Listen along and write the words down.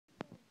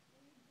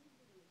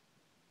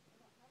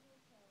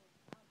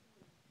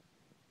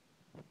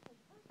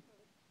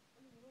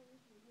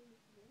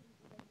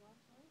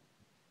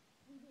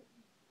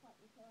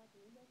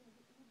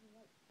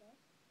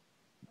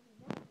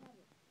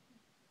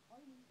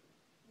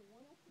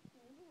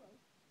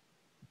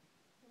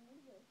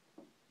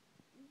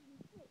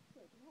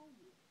hold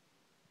you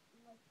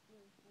unless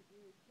you're like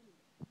really skinny.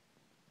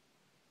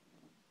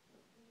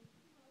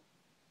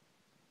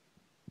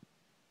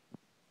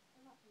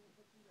 Or not skinny,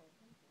 but you know,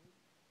 essentially.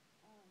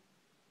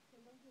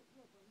 So don't get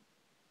rope burn.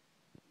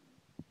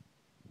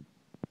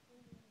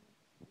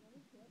 Another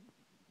tip,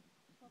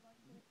 called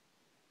like tip.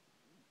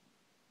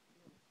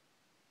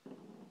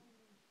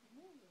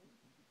 More rope.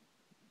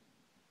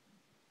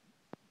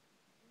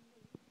 And when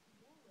you use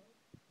more rope,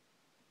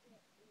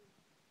 it is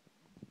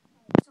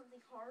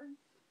something hard,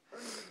 or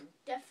you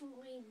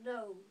definitely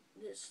know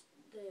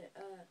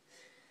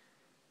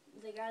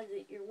the guy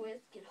that you're with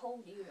can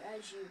hold you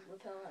as you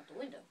rappel out the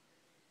window.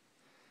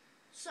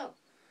 So,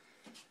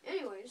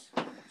 anyways,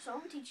 so I'm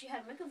going to teach you how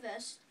to make a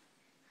vest,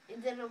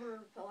 and then I'm going to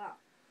rappel out.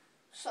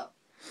 So,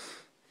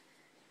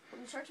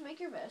 when you start to make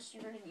your vest,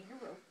 you're going to need your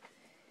rope.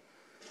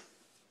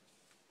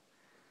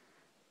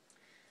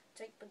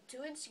 Put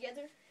 2 ends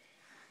together,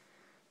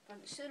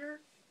 find the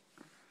center.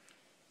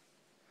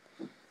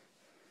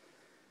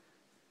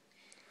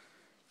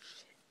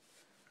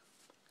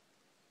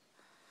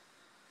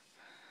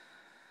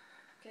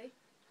 Okay,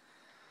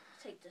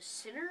 take the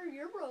center of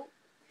your rope,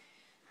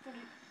 put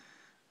it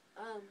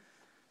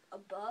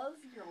above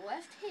your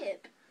left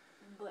hip,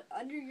 but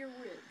under your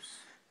ribs.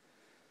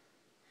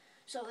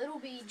 So it'll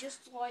be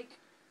just like,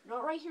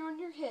 not right here on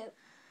your hip,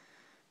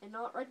 and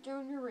not right there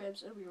on your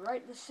ribs. It'll be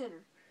right in the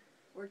center,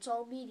 where it's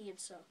all meaty and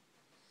stuff.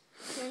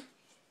 Okay?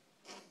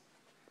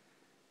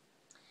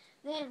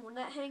 Then, when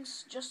that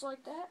hangs just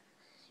like that,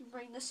 you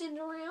bring this end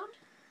around.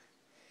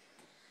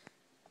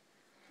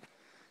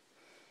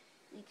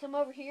 You come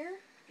over here,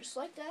 just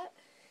like that.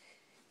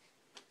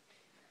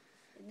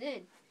 And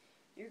then,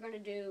 you're going to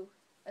do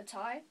a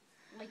tie,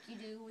 like you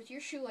do with your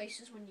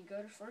shoelaces when you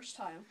go to first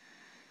tie them.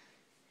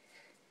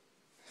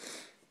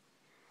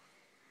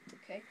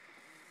 Okay,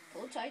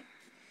 pull it tight.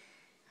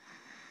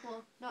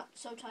 Well, not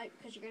so tight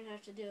because you're going to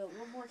have to do it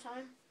one more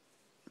time.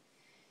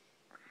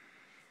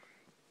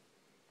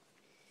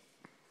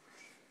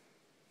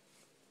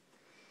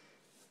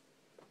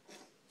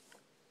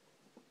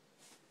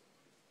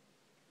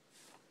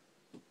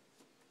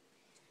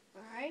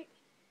 Alright,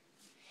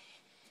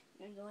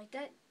 you're going to go like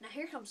that. Now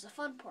here comes the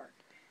fun part.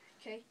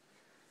 Okay,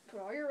 put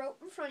all your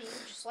rope in front of you,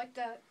 just like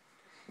that.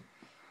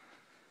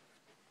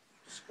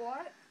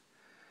 Squat,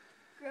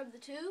 grab the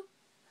two,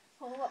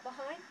 pull them up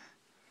behind,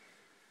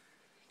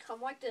 come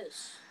like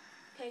this.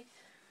 Okay,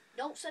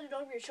 don't set it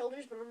over your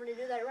shoulders, but I'm going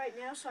to do that right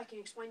now so I can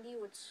explain to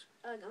you what's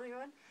going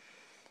on.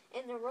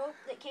 And the rope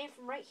that came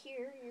from right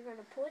here, you're going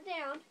to pull it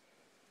down.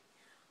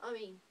 I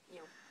mean,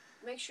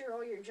 make sure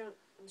all your junk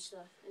and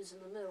stuff is in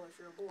the middle if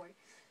you're a boy.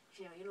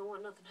 You don't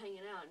want nothing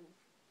hanging out.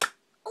 And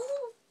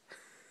oh!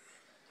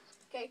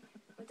 Okay,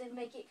 but then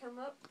make it come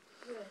up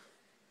with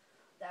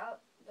the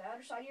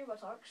outer side of your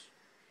buttocks.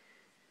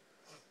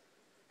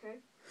 Okay,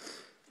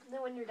 and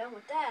then when you're done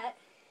with that,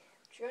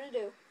 what you're going to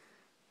do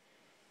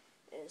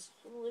is,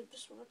 I'm going to leave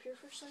this one up here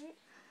for a second.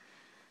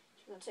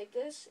 You're going to take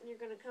this and you're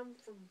going to come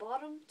from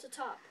bottom to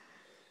top.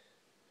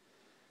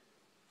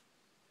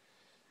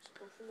 So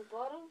go from the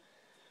bottom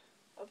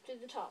up to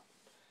the top.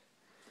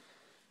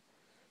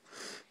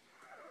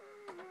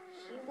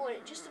 You want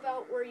it just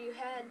about where you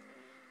had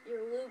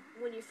your loop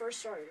when you first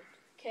started.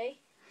 Okay?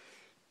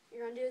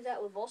 You're going to do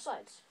that with both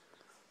sides.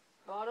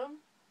 Bottom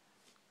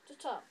to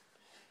top.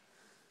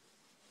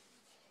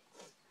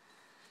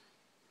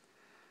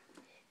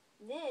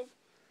 Then,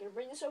 you're going to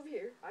bring this over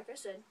here, like I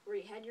said, where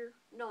you had your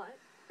knot,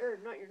 or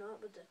not your knot,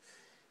 but the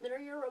middle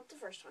of your rope the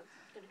first time.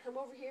 You're going to come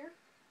over here.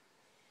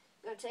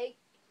 You're going to take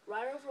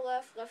right over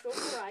left, left over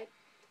right,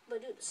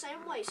 but do it the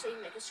same way so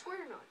you make a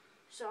square knot.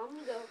 So I'm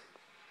going to go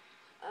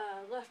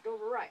left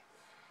over right.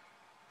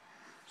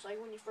 It's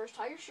like when you first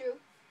tie your shoe.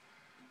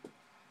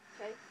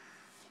 Okay?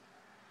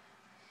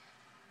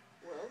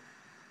 Well,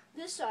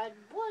 this side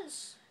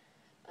was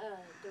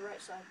the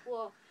right side.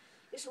 Well,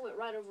 this one went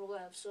right over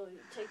left, so you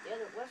take the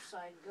other left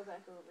side and go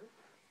back over.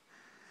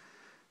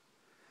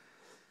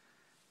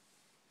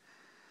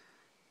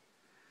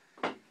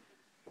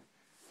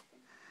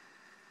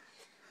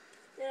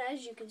 Then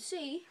as you can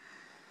see,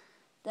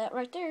 that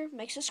right there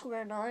makes a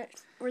square knot,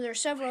 or there are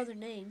several other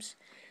names,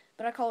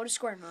 but I call it a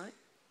square knot.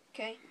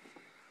 Okay?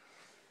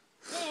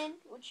 Then,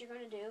 what you're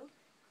going to do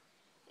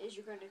is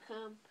you're going to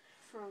come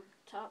from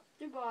top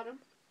to bottom.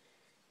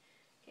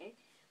 Okay?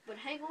 But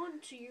hang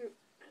on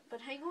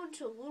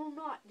to a little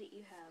knot that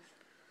you have.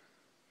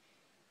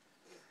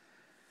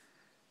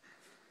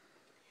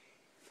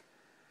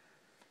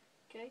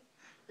 Okay?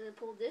 And then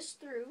pull this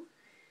through,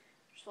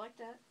 just like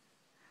that.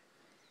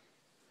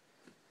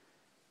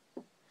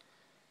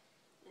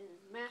 And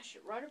mash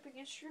it right up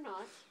against your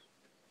knot.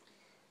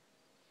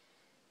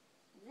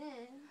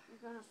 Then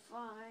you're going to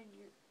find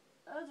your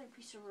other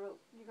piece of rope.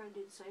 You're going to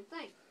do the same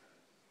thing.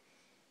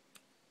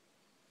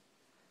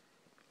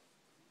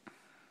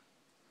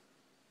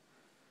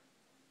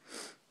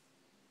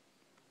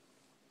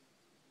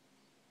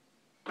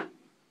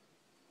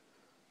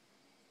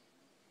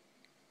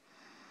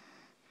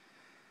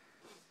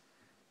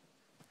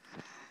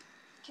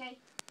 Okay,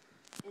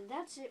 and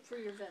that's it for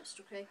your vest,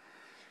 okay?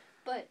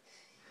 But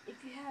if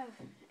you have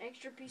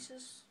extra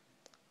pieces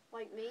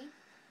like me,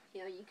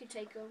 you know, you can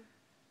take them.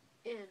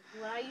 And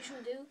what I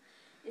usually do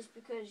is,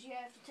 because you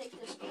have to take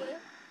this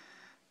clip,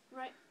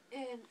 right?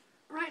 And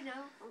right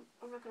now,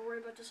 I'm not going to worry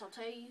about this. I'll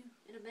tell you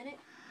in a minute.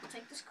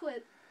 Take this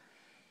clip,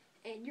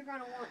 and you're going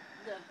to want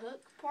the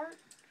hook part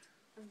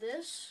of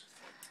this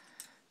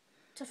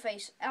to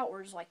face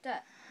outwards like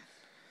that.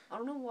 I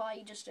don't know why,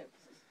 you just do.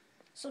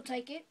 So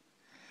take it,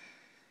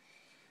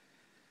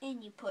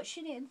 and you push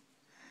it in.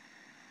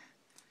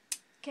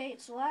 Okay,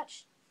 it's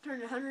latched. Turn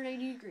it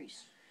 180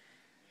 degrees.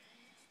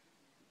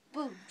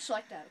 Boom, just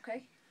like that,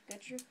 okay?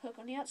 Got your hook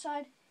on the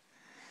outside.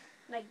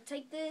 And I can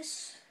take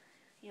this,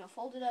 you know,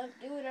 fold it up,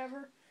 do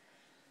whatever.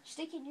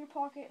 Stick it in your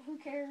pocket, who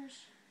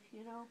cares,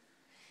 you know.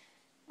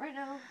 Right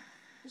now,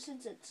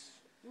 since it's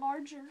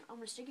larger, I'm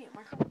going to stick it in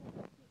my pocket.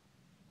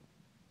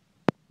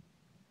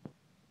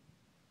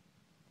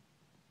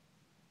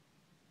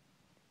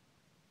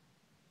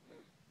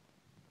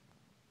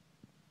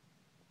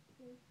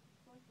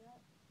 Like that.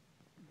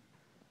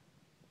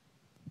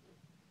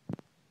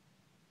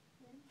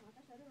 Then, like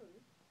I said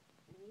earlier,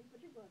 you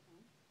put your gloves on.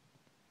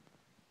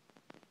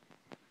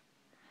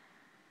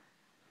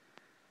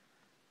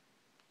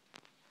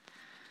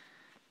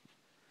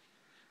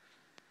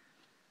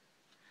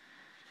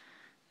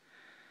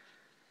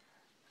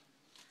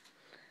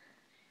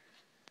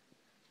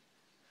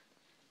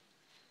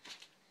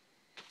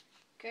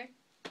 Okay,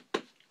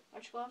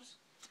 watch your gloves.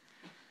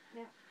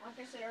 Now, like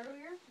I said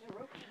earlier, the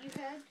rope that you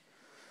had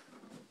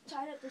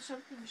tied up to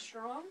something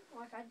strong,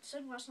 like I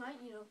said last night,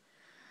 you know,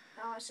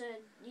 how I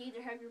said you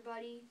either have your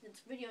buddy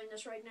that's videoing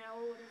this right now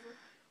or whatever,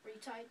 or you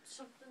tie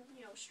something,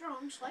 you know,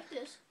 strong, just like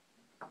this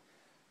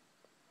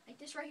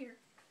right here.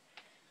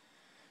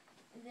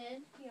 And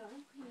then, you know,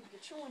 you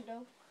get your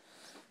window.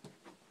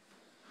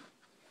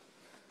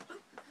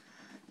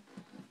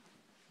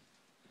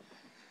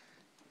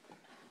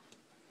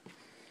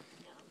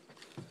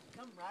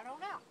 Come right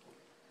on out.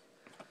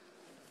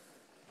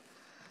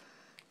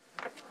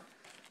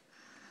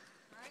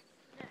 Alright,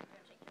 now you're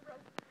going to take your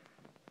rope.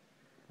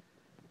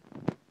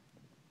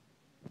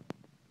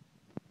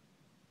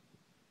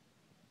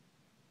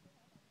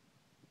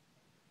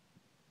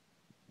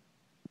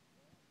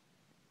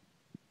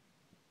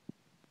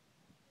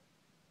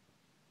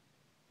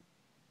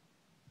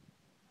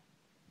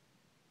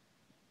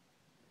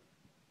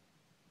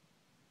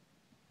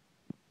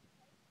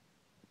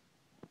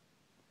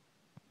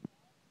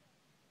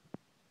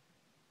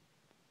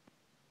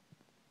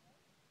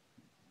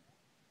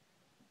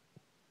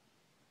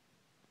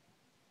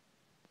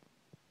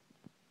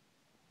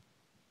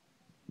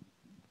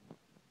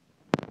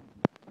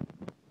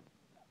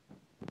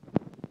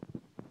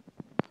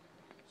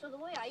 So the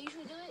way I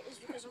usually do it is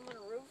because I'm on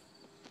a roof,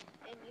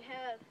 and you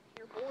have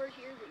your board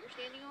here that you're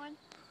standing on.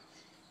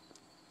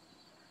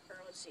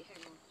 Or let's see, hang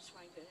on, let's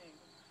find a good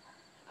angle.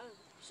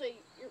 So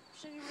you're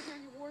sitting right here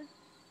on your board.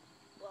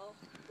 Well,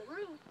 the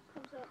roof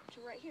comes up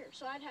to right here,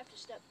 so I'd have to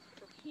step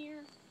from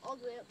here all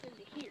the way up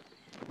into here.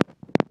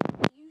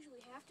 What you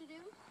usually have to do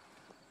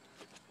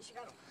is you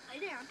gotta lay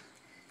down.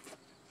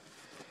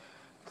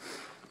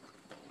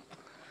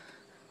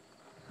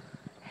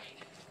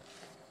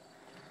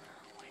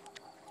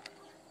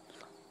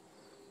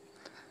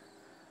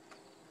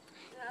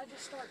 And I'll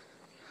just start,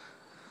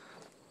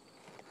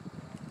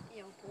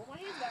 you know, pull my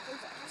hands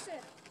backwards like I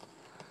said.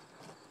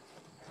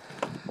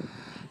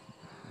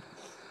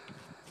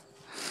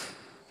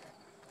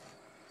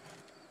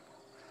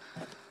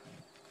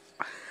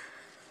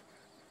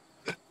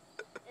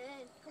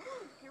 And come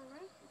on,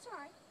 cameraman, it's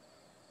alright.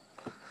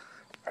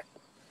 I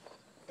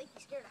think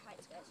he's scared of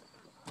heights, guys.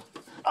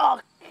 Oh,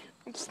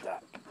 I'm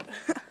stuck.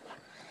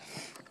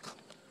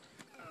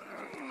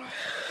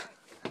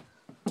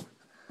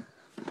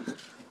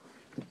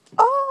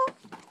 Oh,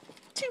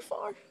 too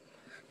far.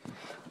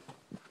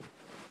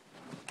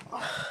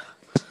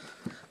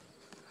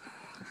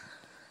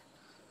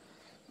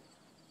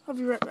 I'll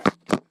be right back.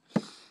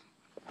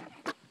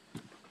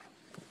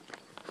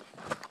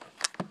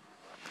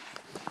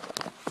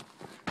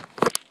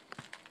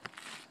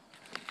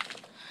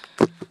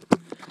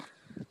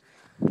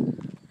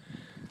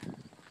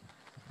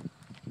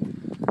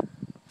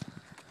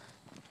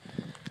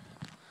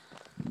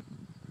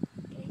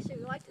 Okay, so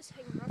you like this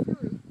hanging off your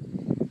roof.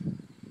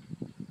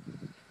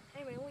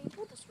 Anyway, when you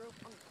pull this rope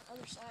on the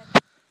other side,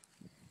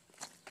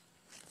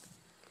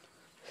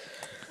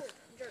 pull,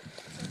 jerk,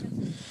 just like that.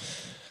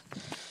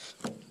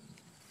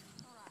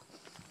 Alright.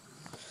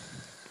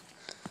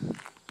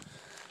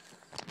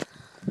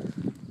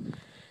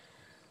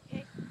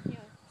 Okay, you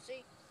know,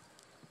 see?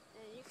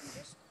 And you can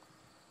just,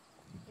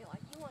 you know,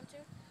 like you want to,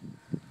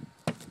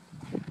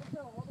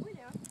 go all the way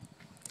down.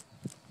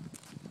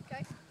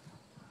 Okay?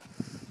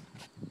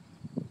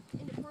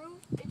 And to prove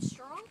it's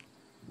strong,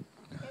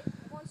 okay,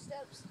 if one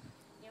steps,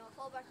 you know,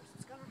 fall backwards,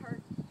 it's gonna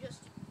hurt.